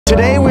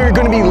Today we are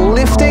going to be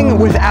lifting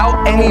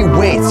without any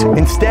weights.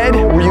 Instead,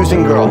 we're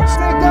using girls.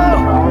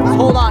 Just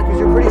hold on, because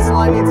you're pretty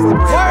slimy and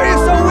slippery. Why are you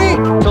so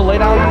weak? So lay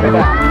down on your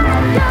back.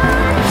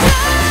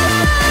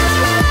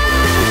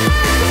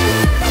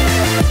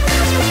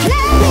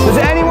 Does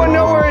anyone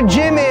know where a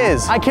gym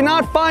is? I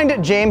cannot find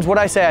it. James,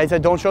 what'd I say? I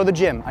said, don't show the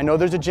gym. I know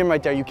there's a gym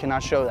right there. You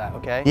cannot show that,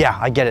 okay? Yeah,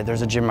 I get it.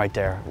 There's a gym right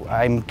there.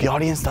 The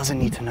audience doesn't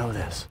need to know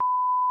this.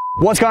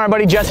 What's going on,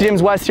 everybody? Jesse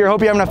James West here.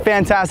 Hope you're having a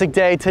fantastic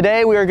day.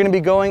 Today, we are going to be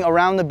going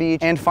around the beach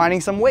and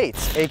finding some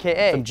weights,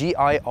 AKA some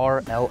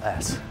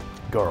GIRLS.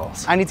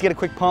 Girls. I need to get a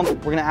quick pump. We're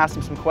going to ask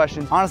them some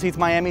questions. Honestly, it's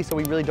Miami, so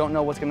we really don't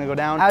know what's going to go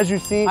down. As you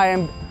see, I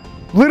am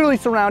literally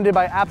surrounded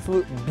by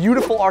absolute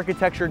beautiful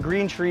architecture,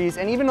 green trees,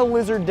 and even a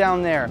lizard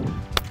down there.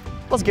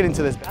 Let's get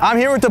into this. I'm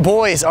here with the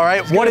boys, all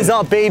right? What is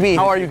up, baby?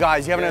 How are you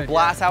guys? You having a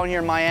blast out here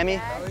in Miami?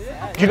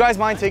 Do you guys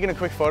mind taking a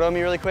quick photo of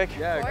me really quick?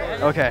 Yeah,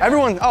 okay.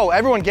 Everyone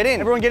get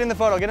in. Everyone get in the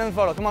photo. Get in the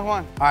photo. Come on, come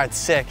on. All right,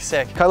 sick.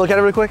 Can I look at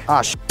it really quick?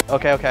 Ah,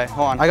 Okay,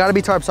 hold on. I gotta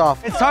be tarps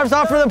off. It's tarps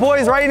off for the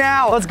boys right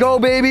now. Let's go,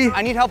 baby.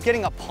 I need help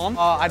getting a pump.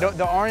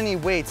 There aren't any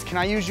weights. Can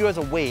I use you as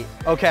a weight?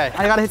 Okay,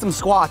 I gotta hit some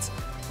squats.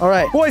 All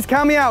right, boys,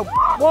 count me out.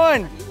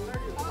 1,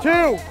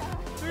 2,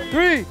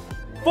 3,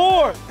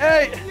 4,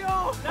 8,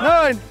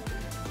 9,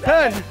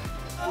 10,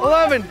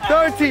 11,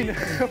 13,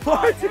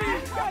 14,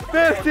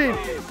 15,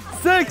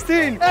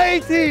 16,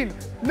 18,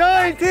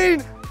 19,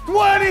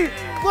 20.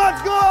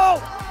 Let's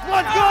go!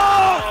 Let's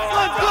go!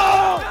 Let's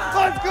go!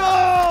 Let's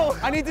go!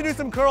 I need to do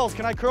some curls.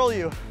 Can I curl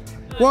you?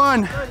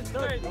 1,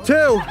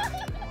 2,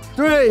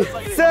 3,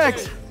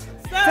 6,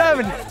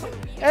 7,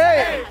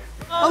 8,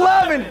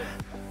 11,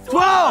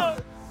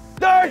 12,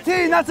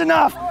 13. That's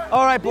enough.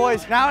 All right,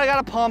 boys. Now I got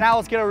a pump. Now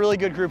let's get a really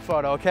good group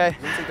photo, okay?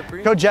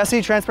 Go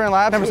Jesse, Transparent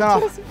Lab, 10%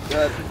 off.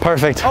 Good.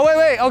 Perfect. Oh,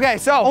 wait. Okay,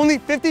 so only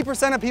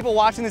 50% of people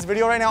watching this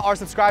video right now are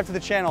subscribed to the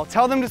channel.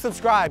 Tell them to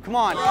subscribe. Come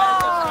on.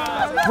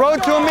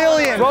 Road to 1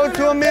 million. Road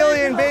to 1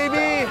 million,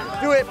 baby.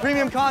 Do it.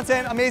 Premium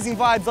content, amazing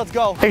vibes. Let's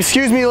go.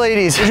 Excuse me,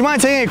 ladies. Would you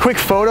mind taking a quick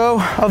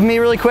photo of me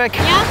really quick?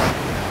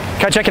 Yeah.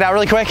 Can I check it out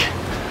really quick?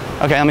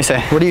 Okay, let me see.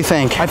 What do you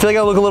think? I feel like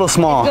I look a little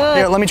small. Good.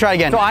 Here, let me try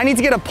again. So I need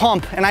to get a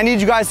pump, and I need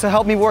you guys to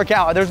help me work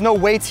out. There's no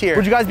weights here.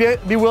 Would you guys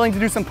be willing to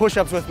do some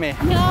push-ups with me?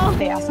 No.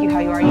 They ask you how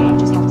you are, you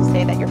just have to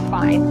say that you're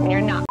fine when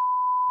you're not.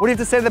 What do you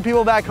have to say to the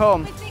people back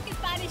home? I speak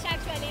Spanish,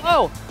 actually.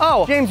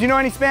 Oh, James, do you know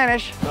any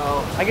Spanish?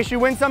 No. I guess you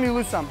win some, you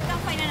lose some. Don't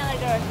find another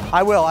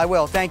girl. I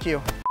will, thank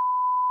you.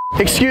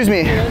 Excuse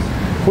me.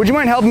 Would you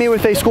mind helping me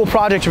with a school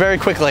project very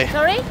quickly?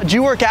 Sorry? Do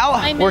you work out?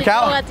 I'm a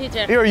yoga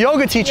teacher. You're a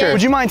yoga teacher? Yes.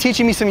 Would you mind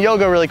teaching me some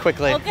yoga really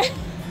quickly? Okay.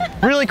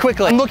 Really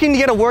quickly. I'm looking to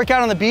get a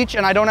workout on the beach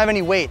and I don't have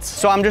any weights.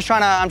 So I'm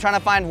trying to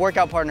find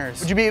workout partners.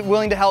 Would you be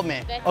willing to help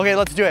me? Okay,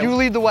 let's do it. You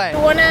lead the way. You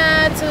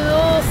wanna to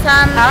do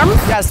some arms?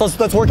 Yes,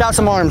 let's work out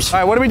some arms. All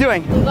right, what are we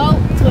doing? You go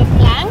to a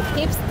plank,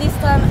 hips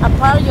distance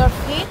apart your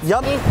feet.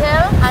 Yep.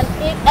 Inhale and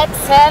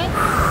exhale.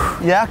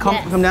 Yeah,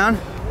 come down.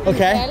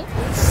 Okay.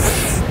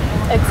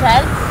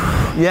 Exhale.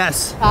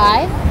 Yes.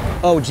 5.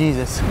 Oh,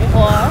 Jesus. 4.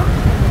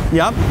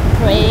 Yep.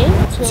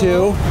 3.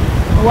 2.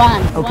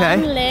 1. Okay.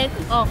 One leg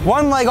off.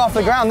 One leg off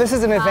the ground. This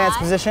is an advanced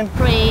position.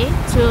 3,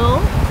 2,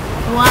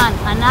 1.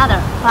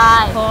 Another.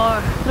 5,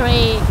 4,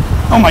 3.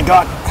 Oh my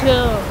God. 2,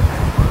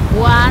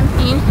 1.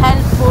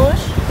 Inhale,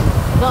 push.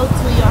 Go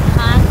to your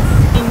hands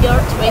in your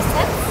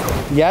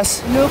triceps.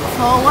 Yes. Look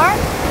forward.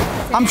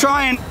 I'm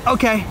trying.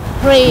 Okay.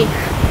 3,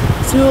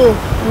 2,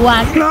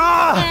 1.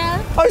 Ah,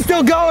 I'm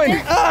still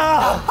going.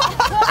 Ah.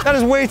 That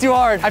is way too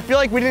hard. I feel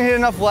like we didn't hit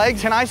enough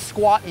legs. Can I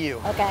squat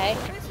you? Okay.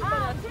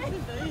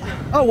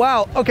 Oh,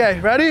 wow. Okay,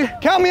 ready?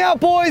 Count me out,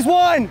 boys.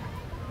 1,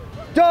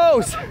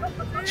 2,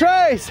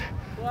 3,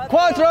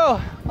 4,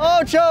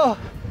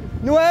 8,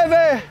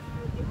 9,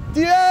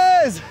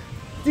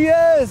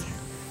 10.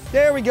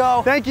 There we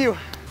go. Thank you.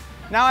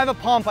 Now I have a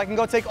pump. I can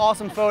go take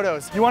awesome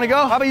photos. You want to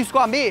go? How about you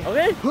squat me?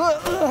 Okay.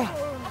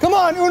 Come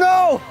on, 1,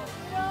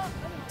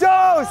 2.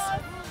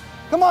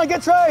 Come on,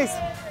 get Trace.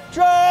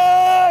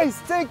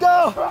 Take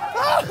go.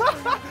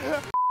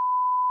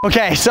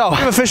 Okay, so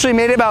I've officially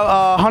made it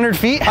about 100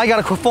 feet. I got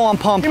a full-on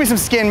pump. Give me some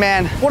skin,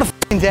 man. What a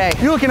f***ing day.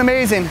 You're looking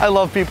amazing. I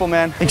love people,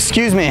 man.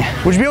 Excuse me.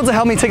 Would you be able to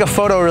help me take a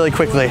photo really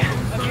quickly?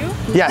 Of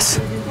you? Yes.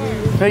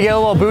 Maybe get a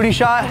little booty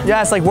shot?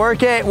 Yes, like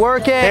work it.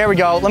 There we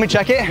go. Let me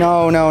check it.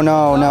 No.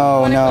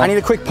 I need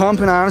a quick pump,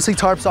 and honestly,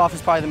 tarps off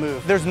is probably the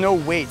move. There's no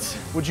weights.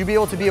 Would you be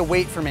able to be a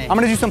weight for me? I'm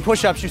gonna do some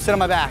push-ups. You sit on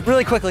my back.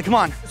 Really quickly, come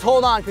on. Just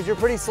hold on, because you're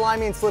pretty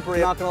slimy and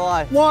slippery, I'm not gonna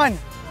lie. 1,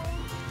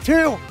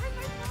 2,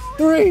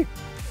 3,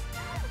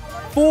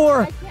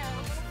 4.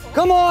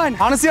 Come on.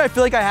 Honestly, I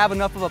feel like I have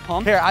enough of a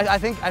pump. Here, I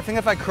think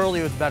if I curl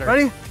you, it's better.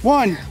 Ready?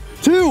 1,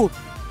 2,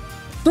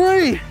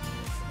 3,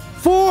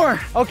 4.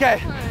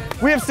 Okay,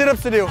 we have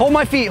sit-ups to do. Hold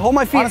my feet.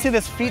 Honestly,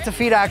 this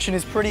feet-to-feet action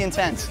is pretty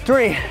intense.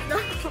 3,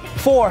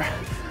 4,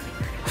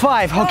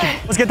 5. Okay,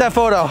 let's get that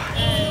photo.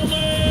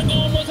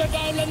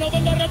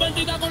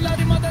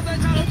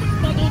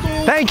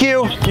 Thank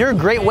you. You're a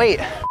great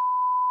weight.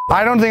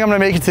 I don't think I'm gonna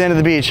make it to the end of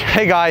the beach.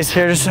 Hey guys,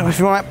 here, just if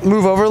you want to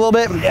move over a little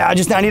bit. Yeah,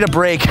 I need a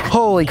break.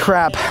 Holy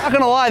crap. Not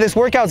gonna lie, this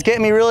workout's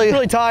getting me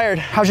really tired.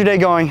 How's your day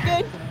going?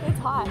 Good. It's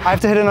hot. I have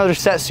to hit another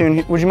set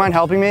soon. Would you mind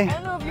helping me?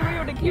 I don't know if you were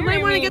able to carry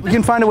might want to get We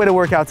can find a way to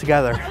work out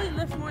together. I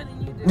lift more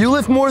than you do. You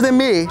lift more than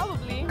me?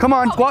 Probably. Come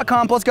on, squat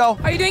comp, let's go.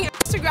 Are you doing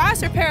extra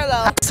grass or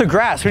parallel? So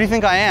grass, who do you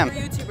think I am?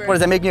 YouTuber. What, does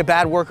that make me a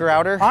bad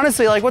worker-outer?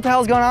 Honestly, like what the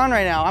hell's going on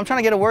right now? I'm trying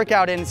to get a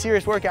workout in, a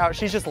serious workout.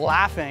 She's just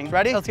laughing.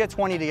 Ready? Let's get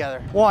 20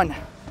 together. 1,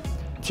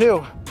 2.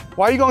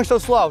 Why are you going so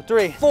slow?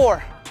 3,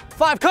 4,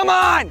 5, come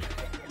on!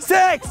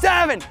 6,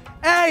 7,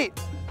 8,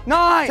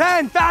 9,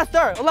 10,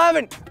 faster!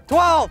 11,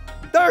 12,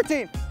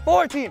 13,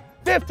 14,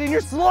 15,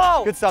 you're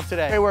slow! Good stuff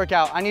today. Great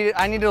workout. I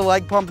needed a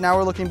leg pump, now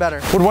we're looking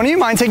better. Would one of you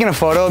mind taking a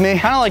photo of me?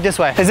 Kind of like this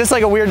way. Is this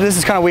like a weird, this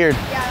is kind of weird.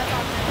 Yeah,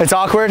 that's awesome. It's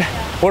awkward?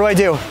 Yeah. What do I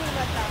do?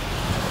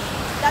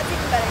 That's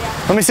even better,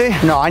 yeah. Let me see.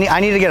 No, I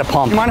need to get a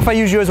pump. You mind if I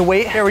use you as a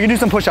weight? Here, we're gonna do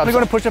some push-ups. I'm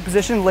gonna go to push-up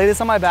position, lay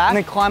this on my back, and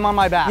then climb on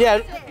my back.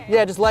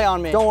 Yeah, just lay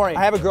on me. Don't worry,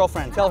 I have a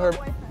girlfriend. Tell her,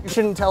 you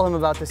shouldn't tell him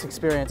about this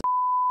experience.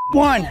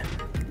 1,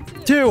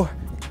 2,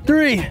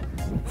 3,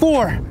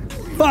 4,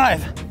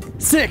 5,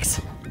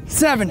 6,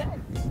 7,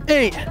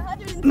 8,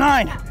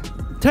 9,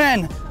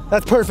 10.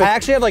 That's perfect. I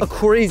actually have like a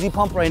crazy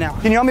pump right now.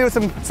 Can you help me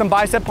with some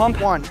bicep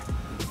pump? 1,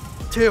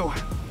 2,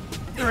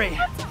 3,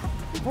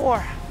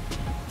 4,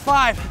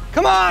 5.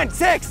 Come on,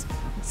 6,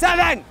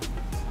 7,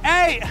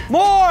 8.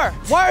 More.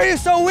 Why are you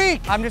so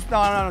weak? I'm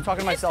talking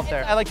to myself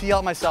there. I like to yell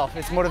at myself.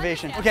 It's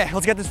motivation. Okay,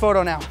 let's get this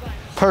photo now.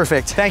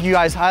 Perfect. Thank you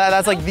guys.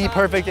 That's like the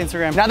perfect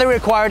Instagram. Now that we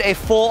acquired a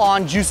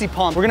full-on juicy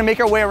pump, we're gonna make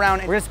our way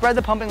around and we're gonna spread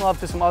the pumping love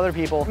to some other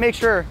people. Make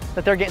sure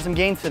that they're getting some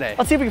gains today.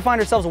 Let's see if we can find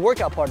ourselves a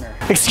workout partner.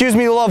 Excuse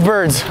me,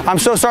 lovebirds. I'm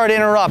so sorry to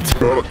interrupt.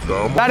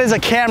 That is a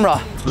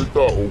camera. Take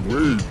that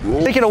away,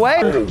 bro. Take it away?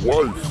 I have a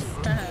wife.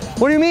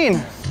 What do you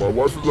mean? My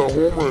wife is at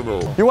home right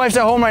now. Your wife's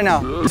at home right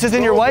now. Yes, This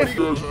isn't your what wife?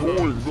 are you guys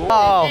doing? No.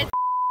 Oh.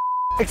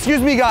 Excuse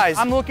me, guys.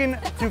 I'm looking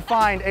to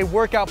find a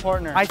workout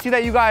partner. I see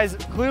that you guys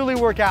clearly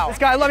work out. This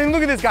guy, look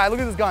at this guy. Look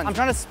at this gun. I'm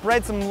trying to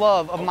spread some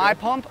love of my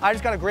pump. I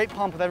just got a great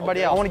pump with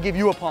everybody else. I want to give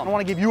you a pump. I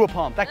want to give you a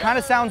pump. That kind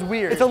of sounds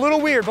weird. It's a little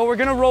weird, but we're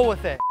going to roll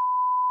with it.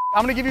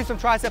 I'm going to give you some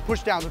tricep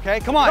push downs, okay?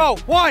 Come on.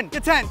 Go. 1 to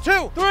 10.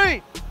 2,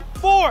 3,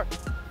 4,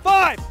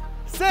 5,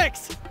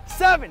 6,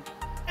 7,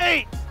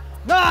 8,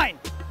 9,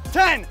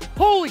 10.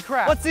 Holy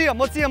crap. Let's see him.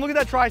 Let's see him. Look at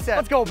that tricep.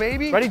 Let's go,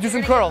 baby. Ready? Do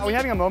some curls. Are we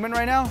having a moment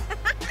right now?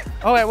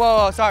 Oh wait,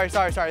 whoa, sorry.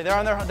 They're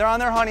on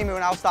their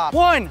honeymoon. I'll stop.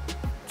 1,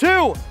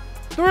 2,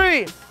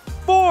 3,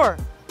 4,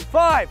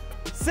 5,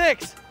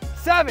 6,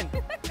 7,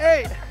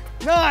 8,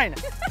 9,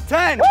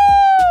 10. Woo!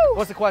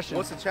 What's the question?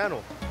 What's the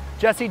channel?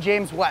 Jesse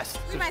James West.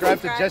 Subscribe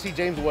to Jesse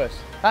James West.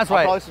 That's I'll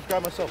right. probably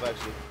subscribe myself,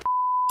 actually.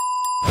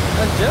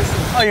 That's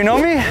Jesse. Oh, you know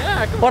me?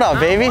 Yeah, come What on.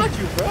 up, baby? I watch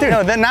you, bro. Dude,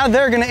 no, now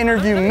they're gonna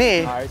interview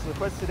me. All right, so the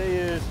question today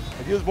is,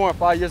 if you was born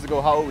 5 years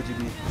ago, how old would you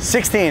be?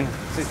 16.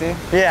 16?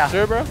 Yeah.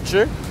 Sure, bro?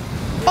 Sure?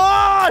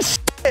 Oh, shit.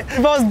 If I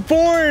was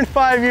born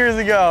 5 years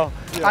ago,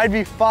 Yeah. I'd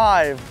be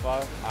 5.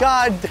 5.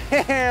 God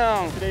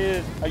damn. Today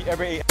is, have you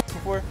ever ate ass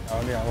before?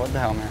 Oh yeah, what the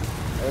hell, man?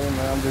 Hey,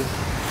 man, I'm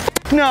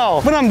just...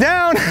 No, but I'm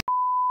down.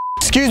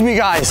 Excuse me,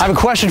 guys. I have a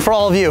question for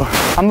all of you.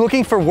 I'm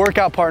looking for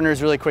workout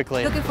partners really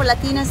quickly. Looking for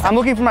Latinas. I'm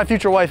looking for my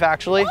future wife,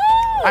 actually.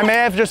 I may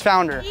have just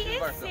found her. He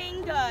is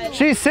single.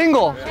 She's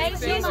single. And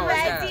she's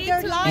ready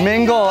to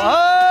Mingle.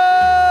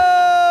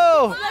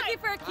 Oh! looking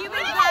for a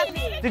Cuban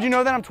happy. Did you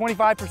know that I'm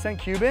 25%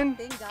 Cuban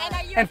And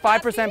are you and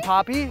 5%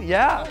 Poppy?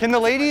 Yeah. Can the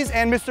ladies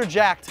and Mr.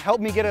 Jacked help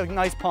me get a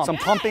nice pump? Some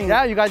pumping.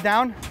 Yeah, you guys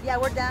down? Yeah,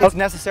 we're done. It's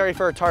necessary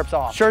for our tarps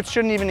off. Shirts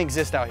shouldn't even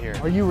exist out here.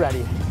 Are you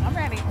ready? I'm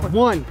ready.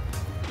 1,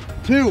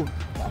 2,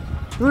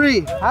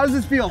 3. How does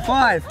this feel?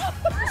 5,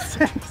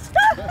 6,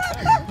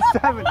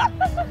 7,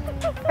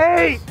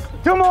 8.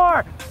 2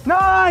 more.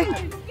 9,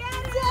 10.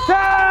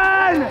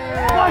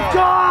 Let's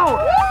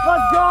go.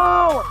 Let's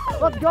go.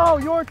 Let's go.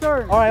 Your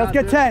turn. All right, let's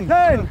get 10.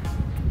 10,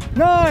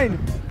 9,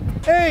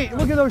 8.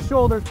 Look at those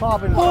shoulders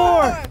popping.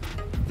 4,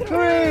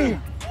 3,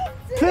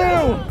 2,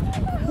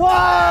 1.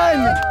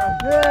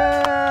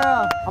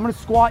 Yeah. I'm gonna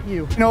squat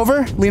you. Lean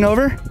over. Lean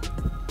over.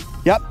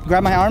 Yep.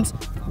 Grab my arms.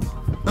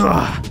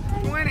 Ugh.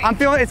 I'm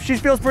feeling it. She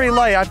feels pretty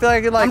light. I feel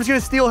like I'm just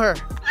gonna steal her.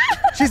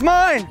 She's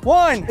mine.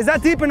 1. Is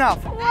that deep enough?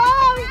 Whoa,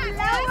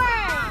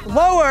 lower.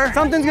 Lower.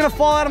 Something's gonna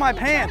fall out of my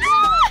pants.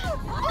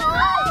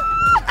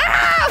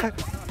 Ah!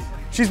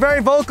 She's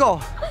very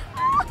vocal.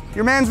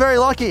 Your man's very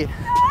lucky.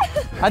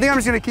 I think I'm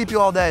just gonna keep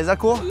you all day. Is that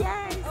cool?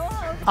 Yes.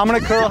 I'm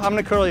gonna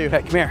curl you.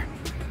 Okay, come here.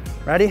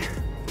 Ready?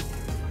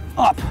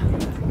 Up.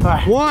 All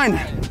right. 1,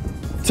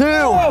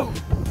 2,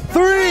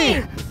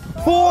 3,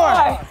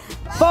 4,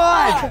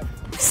 5,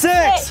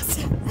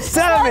 6,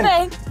 7,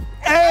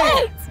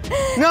 8,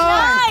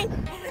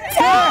 9,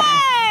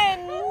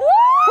 10. Woo!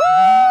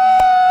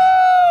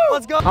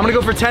 Let's go. I'm gonna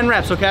go for 10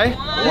 reps, okay?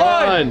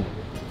 1,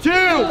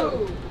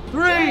 2,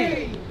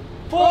 3,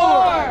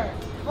 4,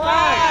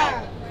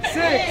 5,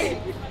 6,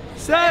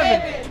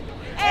 7,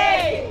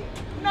 8,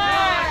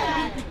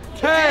 9,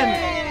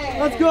 10.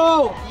 Let's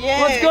go.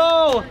 Let's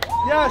go.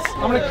 Yes.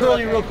 I'm gonna curl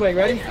you real quick.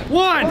 Ready?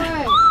 1,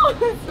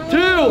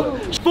 2,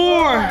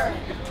 4,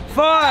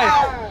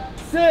 5,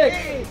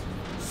 6,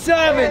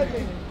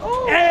 7,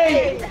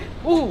 8,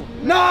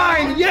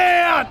 9,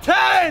 yeah,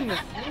 10.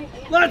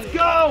 Let's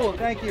go.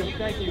 Thank you.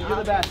 You're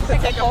the best.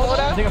 Take a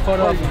photo? Take a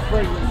photo of you.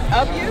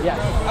 Of you? Yes.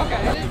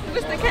 Okay.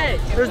 What's the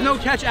catch? There's no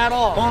catch at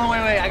all. Hold on,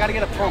 wait. I gotta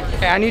get a pump.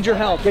 Okay, I need your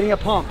help getting a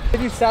pump.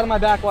 If you sat on my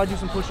back while I do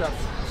some push-ups.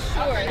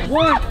 Sure.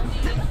 1,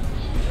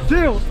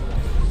 2,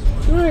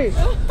 3,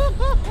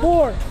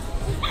 4,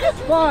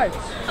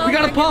 5. We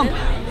got a pump.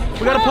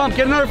 We got a pump.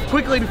 Get another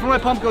quickly before my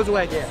pump goes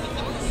away. Yeah.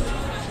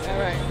 All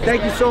right.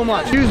 Thank you so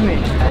much. Excuse me.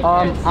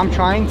 I'm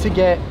trying to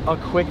get a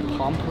quick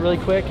pump really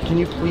quick. Can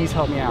you please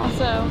help me out?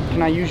 So,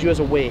 Can I use you as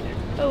a weight?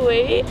 oh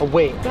wait, A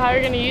weight. how are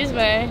you gonna use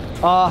me?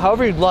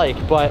 However you'd like,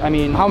 but I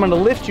mean, how I'm gonna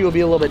lift you will be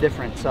a little bit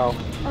different. So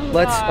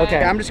let's, God.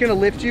 okay. I'm just gonna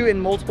lift you in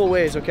multiple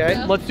ways, okay?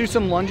 Yeah. Let's do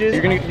some lunges.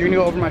 You're gonna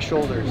go over my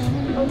shoulders.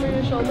 Over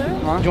your shoulder?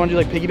 Huh? Do you wanna do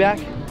like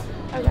piggyback?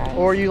 Okay.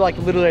 Or you like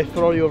literally I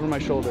throw you over my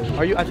shoulders?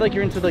 Are you, I feel like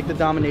you're into like the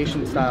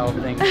domination style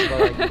of things,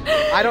 but like,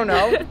 I don't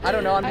know.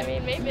 I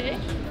mean, maybe.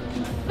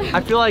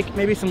 I feel like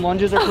maybe some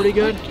lunges are pretty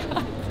good.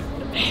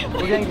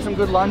 We're getting some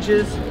good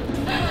lunges.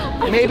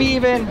 Maybe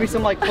even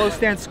some like close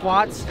stance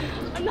squats.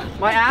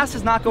 My ass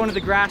is not going to the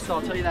grass, so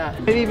I'll tell you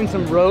that. Maybe even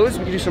some rows.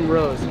 We can do some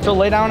rows. So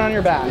lay down on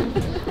your back.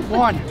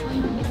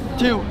 1,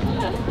 2,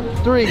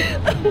 3,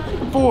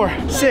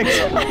 4,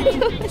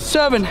 6,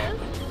 7,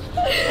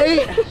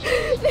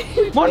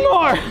 8. One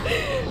more.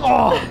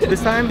 Oh,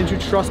 this time, did you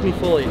trust me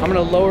fully? I'm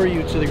gonna lower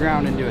you to the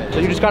ground and do it. So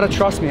you just gotta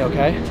trust me,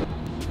 okay?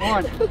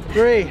 1,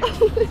 3,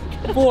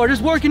 4.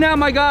 Just working out,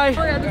 my guy.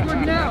 Oh yeah, just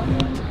working out.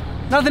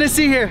 Nothing to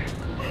see here.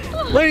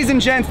 Ladies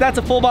and gents, that's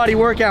a full body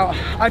workout.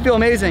 I feel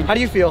amazing. How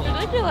do you feel?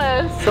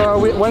 Ridiculous.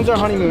 So when's our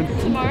honeymoon?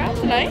 Tomorrow?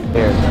 Tonight?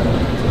 Here.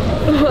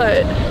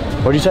 What?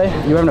 What'd you say?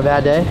 You having a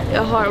bad day?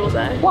 A horrible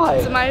day.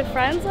 Why? So my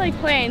friend's like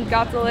plane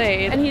got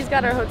delayed and he's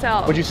got our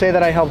hotel. Would you say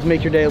that I helped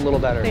make your day a little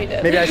better? They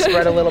did. Maybe I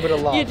spread a little bit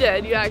of love. You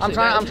did, you actually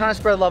I'm trying to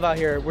spread love out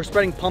here. We're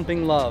spreading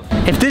pumping love.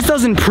 If this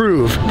doesn't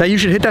prove that you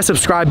should hit that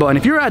subscribe button,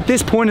 if you're at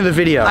this point of the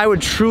video, I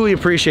would truly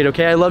appreciate it,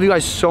 okay? I love you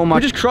guys so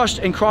much. We just crushed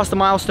and crossed the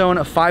milestone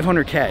of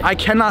 500K. I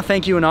cannot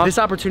thank you enough. This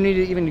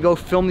opportunity to even go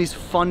film these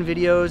fun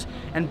videos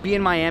and be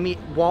in Miami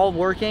while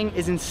working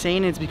is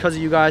insane, and it's because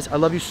of you guys. I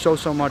love you so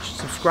much.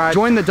 Subscribe,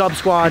 join the Dub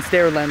Squad,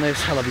 stay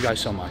relentless. I love you guys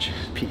so much.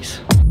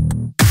 Peace.